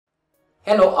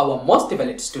Hello, our most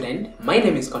developed student. My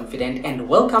name is Confident and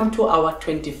welcome to our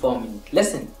 24-minute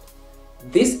lesson.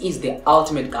 This is the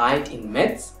ultimate guide in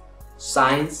maths,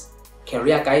 science,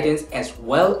 career guidance, as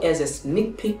well as a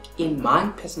sneak peek in my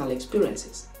personal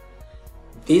experiences.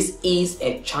 This is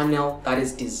a channel that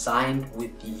is designed with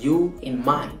you in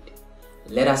mind.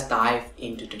 Let us dive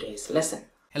into today's lesson.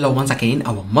 Hello once again,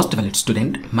 our most developed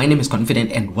student. My name is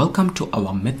Confident and welcome to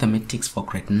our mathematics for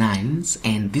grade 9s,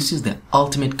 and this is the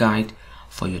ultimate guide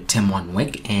for your term 1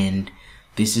 work, and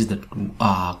this is the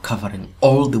covering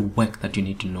all the work that you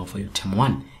need to know for your term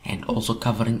 1, and also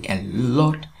covering a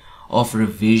lot of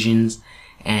revisions.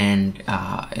 And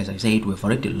as I said, we've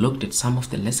already looked at some of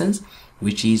the lessons,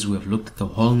 which is we've looked at the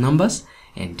whole numbers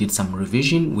and did some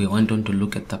revision. We went on to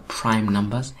look at the prime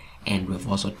numbers, and we've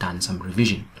also done some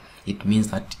revision. It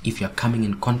means that if you're coming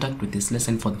in contact with this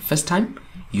lesson for the first time,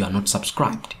 you are not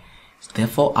subscribed.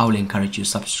 Therefore, I will encourage you to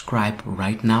subscribe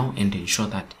right now and ensure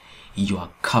that you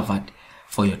are covered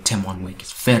for your term 1 work.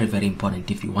 It's very, very important.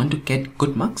 If you want to get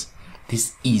good marks,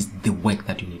 this is the work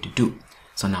that you need to do.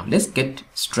 So now let's get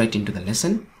straight into the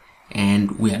lesson,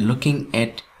 and we are looking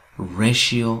at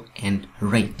ratio and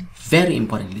rate. Very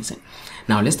important lesson.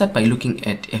 Now let's start by looking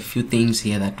at a few things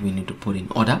here that we need to put in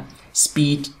order.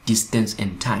 Speed, distance,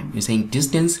 and time. You're saying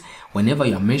distance, whenever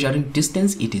you're measuring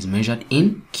distance, it is measured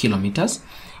in kilometers.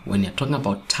 When you're talking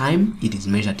about time, it is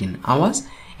measured in hours.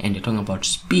 And you're talking about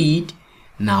speed,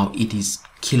 now it is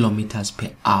kilometers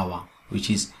per hour, which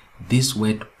is this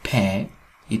word per.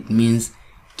 It means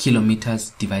kilometers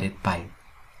divided by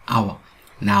hour.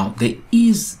 Now there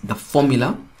is the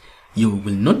formula. You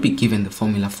will not be given the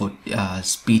formula for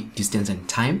speed, distance, and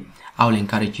time. I will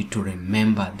encourage you to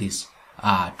remember this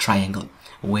triangle,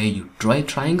 where you draw a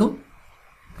triangle.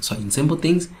 So in simple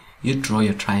things, you draw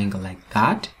your triangle like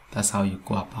that. That's how you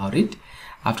go about it.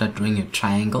 After drawing your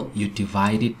triangle, you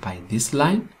divide it by this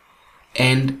line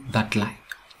and that line.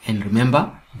 And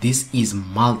remember, this is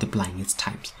multiplying its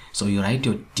times. So you write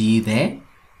your D there,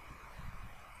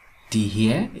 D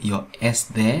here, your S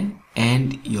there,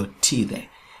 and your T there.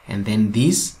 And then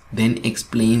this then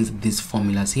explains these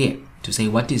formulas here. To say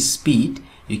what is speed,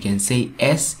 you can say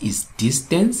S is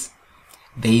distance.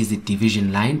 There is the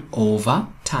division line over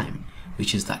time,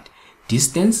 which is that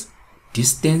distance.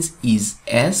 Distance is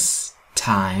S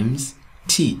times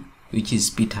T, which is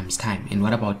speed times time. And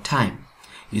what about time?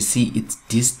 You see, it's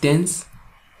distance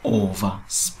over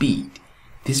speed.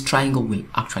 This triangle will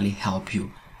actually help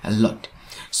you a lot.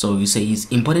 So you say it's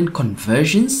important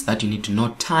conversions that you need to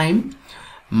know. Time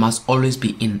must always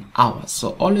be in hours.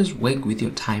 So always work with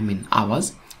your time in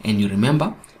hours. And you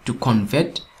remember to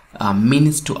convert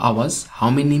minutes to hours. How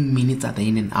many minutes are there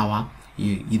in an hour?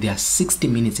 There are 60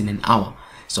 minutes in an hour.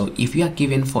 So if you are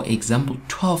given, for example,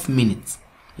 12 minutes,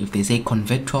 if they say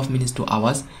convert 12 minutes to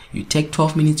hours, you take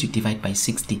 12 minutes, you divide by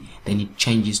 60, then it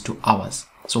changes to hours.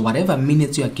 So whatever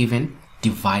minutes you are given,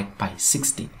 divide by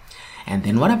 60. And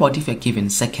then what about if you're given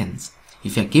seconds?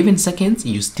 If you're given seconds,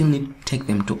 you still need to take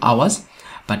them to hours.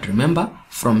 But remember,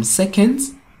 from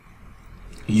seconds,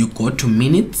 you go to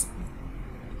minutes.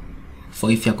 For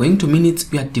if you're going to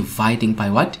minutes, you are dividing by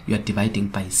what? You are dividing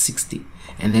by 60.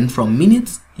 And then from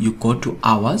minutes, you go to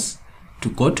hours. To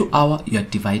go to hour, you are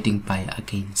dividing by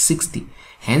again 60.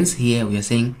 Hence here we are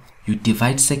saying you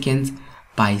divide seconds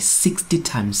by 60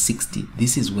 times 60.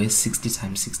 This is where 60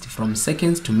 times 60. From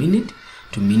seconds to minute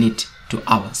to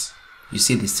hours. You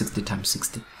see this 60 times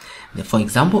 60. For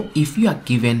example, if you are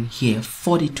given here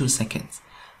 42 seconds,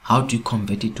 how do you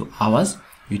convert it to hours?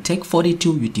 You take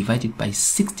 42, you divide it by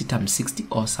 60 times 60,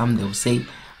 or some they will say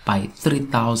by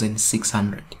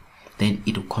 3,600. Then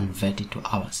it will convert it to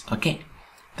hours. Okay.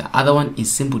 The other one is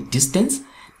simple distance.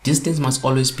 Distance must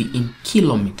always be in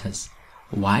kilometers.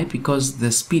 Why? Because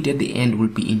the speed at the end will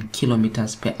be in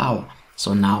kilometers per hour.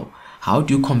 So now, how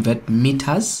do you convert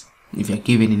meters? If you're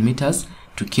given in meters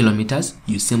to kilometers,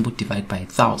 you simply divide by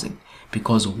 1,000,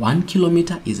 because 1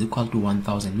 kilometer is equal to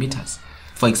 1,000 meters.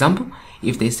 For example,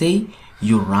 if they say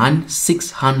you run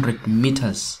 600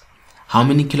 meters, how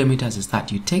many kilometers is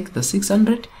that? You take the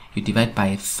 600, you divide by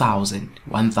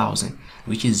 1,000,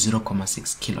 which is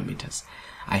 0.6 kilometers.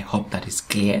 I hope that is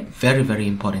clear. Very, very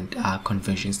important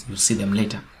conversions. You'll see them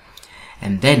later.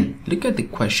 And then look at the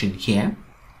question here.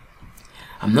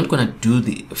 I'm not going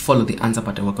to follow the answer,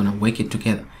 but we're going to work it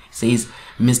together. It says,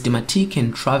 Mr. Mati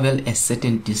can travel a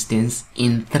certain distance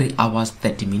in 3 hours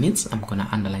 30 minutes. I'm going to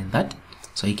underline that.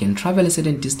 So he can travel a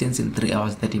certain distance in 3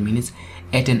 hours 30 minutes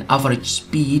at an average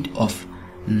speed of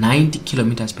 90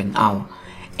 kilometers per hour.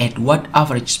 At what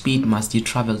average speed must he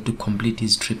travel to complete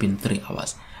his trip in 3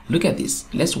 hours? Look at this.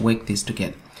 Let's work this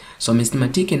together. So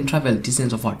Mr. T can travel a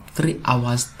distance of what? 3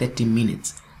 hours 30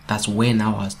 minutes. That's where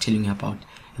now I was telling you about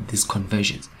these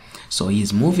conversions. So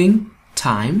he's moving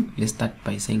time. Let's start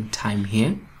by saying time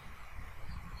here.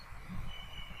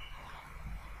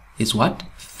 Is what?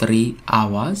 3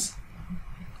 hours,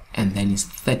 and then it's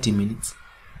 30 minutes.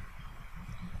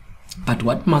 But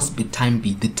what must the time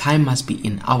be? The time must be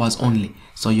in hours only.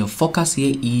 So your focus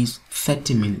here is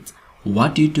 30 minutes.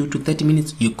 What do you do to 30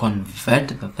 minutes? You convert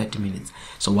the 30 minutes.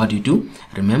 So what do you do?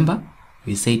 Remember,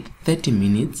 we said 30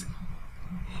 minutes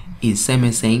is same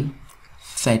as saying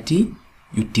 30,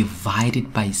 you divide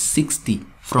it by 60.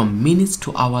 From minutes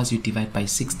to hours, you divide by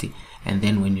 60. And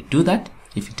then when you do that,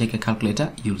 if you take a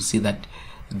calculator, you'll see that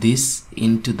this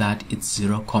into that, it's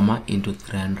 0, into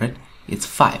 300, it's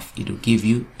 5. It will give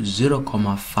you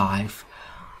 0,5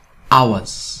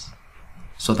 hours.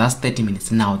 So that's 30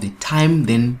 minutes. Now the time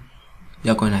then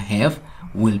you're going to have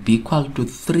will be equal to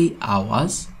 3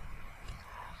 hours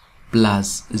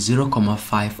plus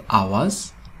 0,5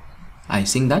 hours. Are you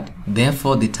seeing that?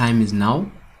 Therefore the time is now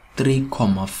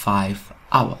 3,5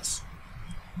 hours.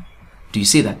 Do you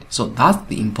see that? So that's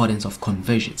the importance of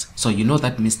conversions. So you know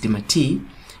that Mr. T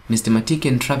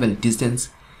can travel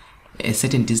a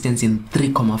certain distance in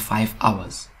 3,5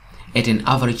 hours at an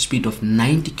average speed of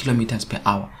 90 kilometers per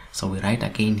hour. So we write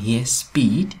again here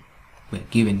speed. We're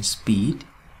given speed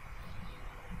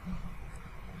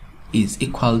is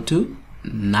equal to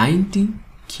 90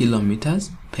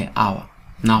 kilometers per hour.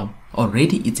 Now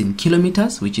already it's in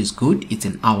kilometers, which is good. It's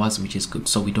in hours, which is good.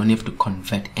 So we don't have to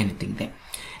convert anything there.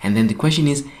 And then the question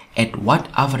is, at what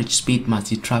average speed must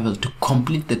he travel to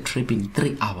complete the trip in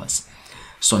 3 hours?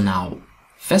 So now,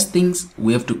 first things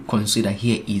we have to consider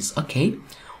here is, okay,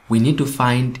 we need to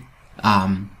find,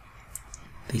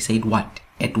 they said what?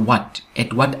 At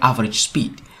what average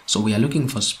speed? So we are looking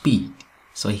for speed.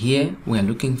 So here we are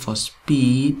looking for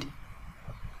speed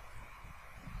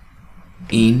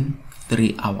in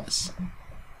 3 hours.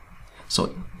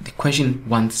 So the question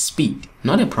wants speed,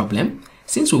 not a problem.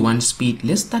 Since we want speed,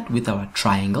 let's start with our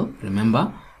triangle.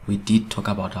 Remember, we did talk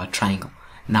about our triangle.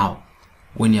 Now,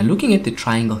 when you're looking at the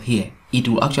triangle here, it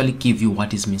will actually give you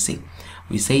what is missing.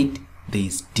 We said there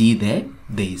is D there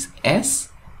is S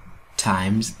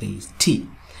times there is T.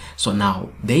 So now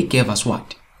they gave us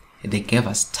what? They gave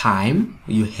us time.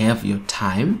 You have your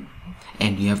time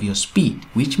and you have your speed,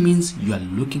 which means you are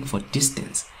looking for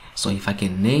distance. So if I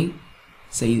can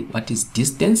say what is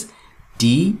distance,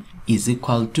 D is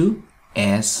equal to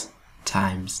S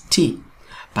times T.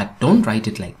 But don't write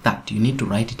it like that. You need to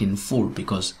write it in full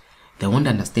because they won't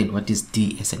understand what is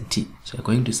D, S, and T. So you're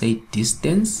going to say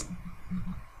distance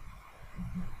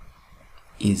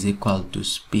is equal to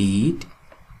speed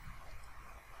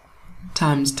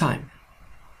times time.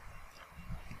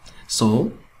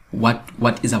 So what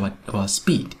is our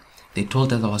speed? They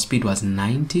told us our speed was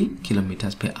 90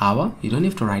 kilometers per hour. You don't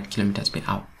have to write kilometers per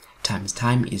hour. Times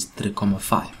time is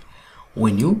 3,5.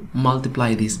 When you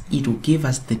multiply this, it will give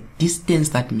us the distance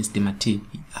that Mr. T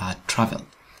traveled.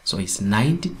 So it's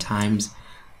 90 times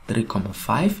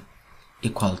 3,5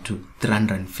 equal to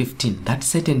 315. That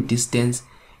certain distance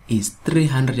is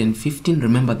 315.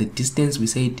 Remember the distance we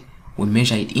said we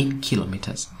measure it in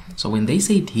kilometers. So when they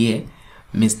said here,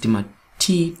 Mr.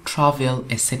 T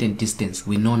traveled a certain distance,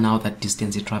 we know now that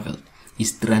distance he traveled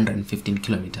is 315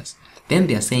 kilometers. Then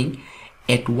they are saying,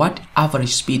 at what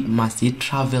average speed must he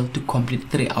travel to complete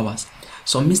 3 hours?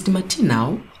 So Mr. T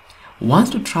now wants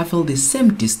to travel the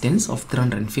same distance of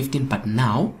 315, but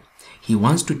now he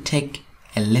wants to take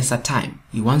a lesser time.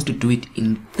 He wants to do it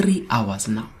in 3 hours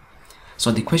now.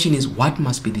 So the question is, what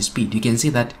must be the speed? You can see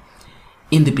that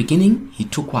in the beginning, he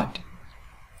took what?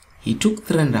 He took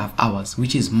 3.5 hours,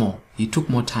 which is more. He took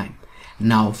more time.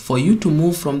 Now, for you to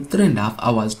move from 3.5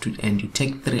 hours and you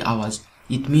take 3 hours,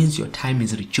 it means your time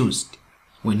is reduced.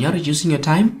 When you're reducing your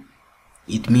time,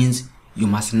 it means you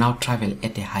must now travel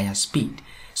at a higher speed.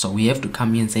 So we have to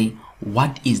come here and say,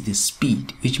 what is the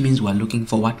speed? Which means we're looking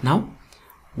for what now?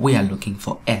 We are looking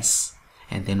for S.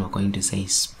 And then we're going to say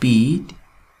speed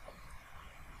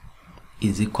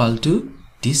is equal to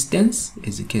distance.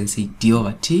 As you can see, D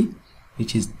over T,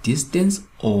 which is distance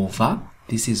over,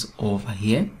 this is over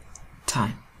here,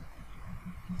 time.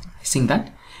 Seeing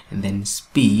that? And then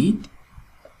speed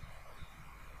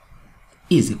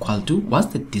is equal to, what's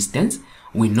the distance?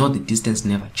 We know the distance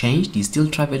never changed. He's still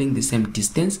traveling the same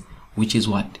distance, which is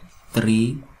what?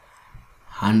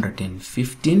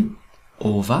 315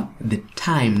 over the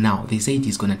time. Now they say it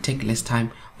is going to take less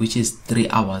time, which is 3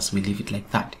 hours. We leave it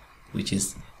like that, which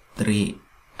is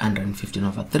 315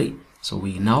 over 3. So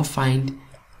we now find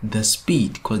the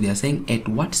speed, because they are saying at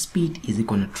what speed is it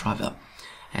going to travel,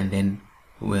 and then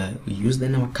we use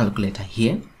then our calculator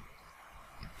here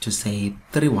to say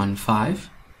 315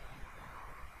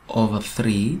 over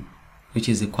 3, which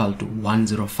is equal to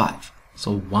 105.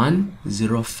 So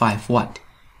 105 what?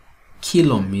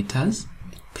 Kilometers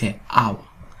per hour.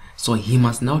 So he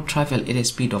must now travel at a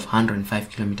speed of 105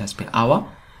 kilometers per hour.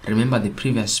 Remember the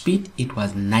previous speed, it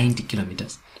was 90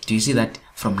 kilometers. Do you see that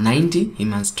from 90 he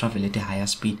must travel at a higher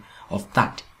speed of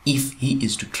that if he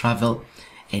is to travel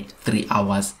at 3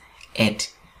 hours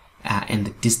at and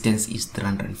the distance is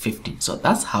 350. So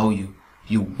that's how you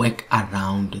work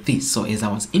around this. So as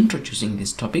I was introducing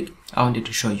this topic, I wanted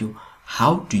to show you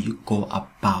how do you go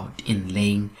about in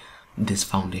laying this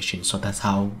foundation. So that's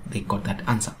how they got that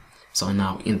answer. So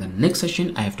now in the next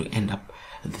session, I have to end up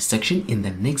this section. In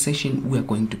the next session, we are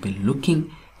going to be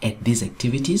looking at these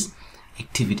activities.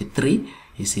 Activity 3,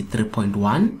 you see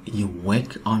 3.1, you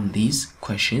work on these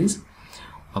questions.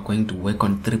 We're going to work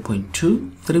on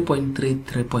 3.2, 3.3,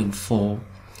 3.4,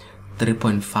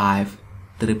 3.5,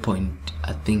 3.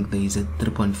 I think there is a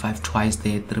 3.5 twice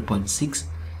there, 3.6,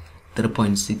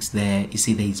 3.6 there. You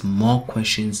see there is more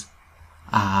questions.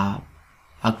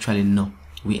 Actually no,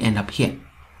 we end up here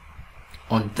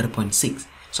on 3.6.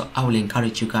 So I will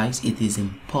encourage you guys, it is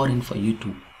important for you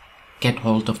to get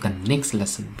hold of the next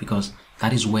lesson, because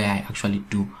that is where I actually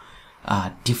do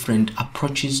different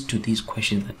approaches to these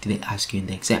questions that they ask you in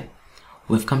the exam.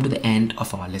 We've come to the end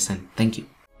of our lesson. Thank you.